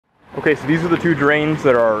Okay, so these are the two drains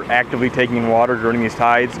that are actively taking in water during these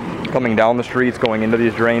tides, coming down the streets, going into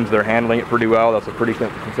these drains. They're handling it pretty well. That's a pretty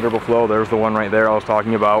considerable flow. There's the one right there I was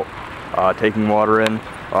talking about, taking water in.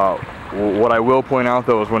 What I will point out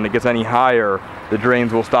though is when it gets any higher, the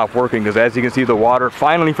drains will stop working, because as you can see, the water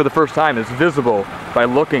finally for the first time is visible by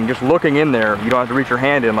just looking in there. You don't have to reach your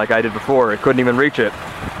hand in like I did before. It couldn't even reach it.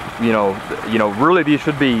 You know, really these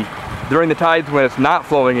should be, during the tides when it's not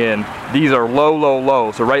flowing in, these are low, low,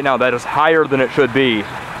 low. So right now that is higher than it should be.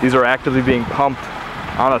 These are actively being pumped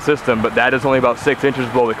on a system, but that is only about 6 inches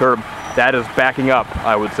below the curb. That is backing up,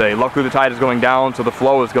 I would say. Luckily the tide is going down, so the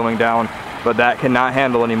flow is going down, but that cannot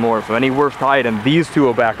handle anymore. So any worse tide and these two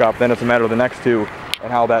will back up, then it's a matter of the next two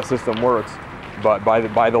and how that system works. But by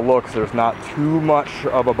the looks, there's not too much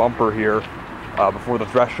of a bumper here before the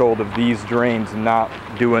threshold of these drains not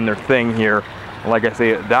doing their thing here. Like I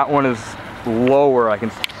say, that one is lower. I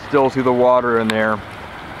can still see the water in there.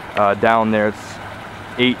 Down there, it's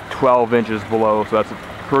 8-12 inches below, so that's a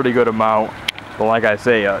pretty good amount. But like I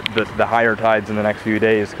say, the higher tides in the next few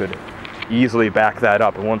days could easily back that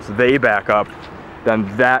up. And once they back up,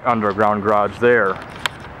 then that underground garage there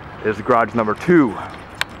is garage number 2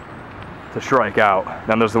 to strike out.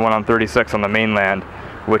 Then there's the one on 36 on the mainland,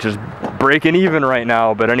 which is breaking even right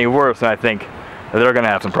now, but any worse, I think they're gonna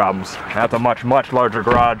have some problems. That's a much, much larger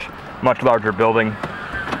garage, much larger building,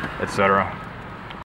 etc.